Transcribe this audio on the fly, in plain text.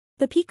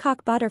The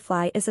peacock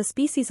butterfly is a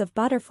species of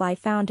butterfly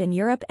found in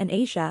Europe and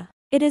Asia.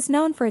 It is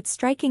known for its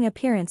striking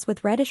appearance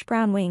with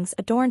reddish-brown wings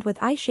adorned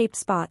with eye-shaped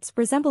spots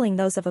resembling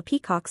those of a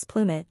peacock's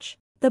plumage.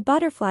 The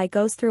butterfly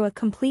goes through a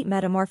complete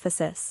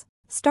metamorphosis,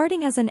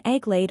 starting as an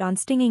egg laid on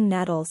stinging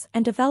nettles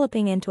and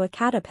developing into a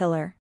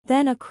caterpillar,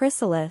 then a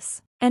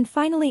chrysalis, and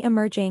finally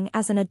emerging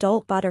as an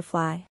adult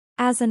butterfly.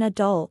 As an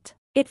adult,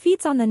 it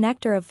feeds on the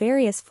nectar of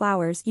various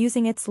flowers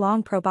using its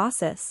long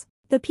proboscis.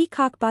 The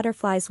peacock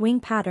butterfly's wing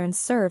patterns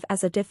serve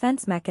as a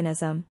defense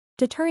mechanism,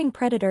 deterring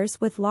predators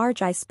with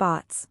large eye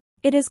spots.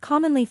 It is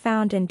commonly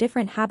found in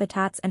different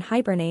habitats and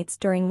hibernates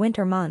during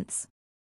winter months.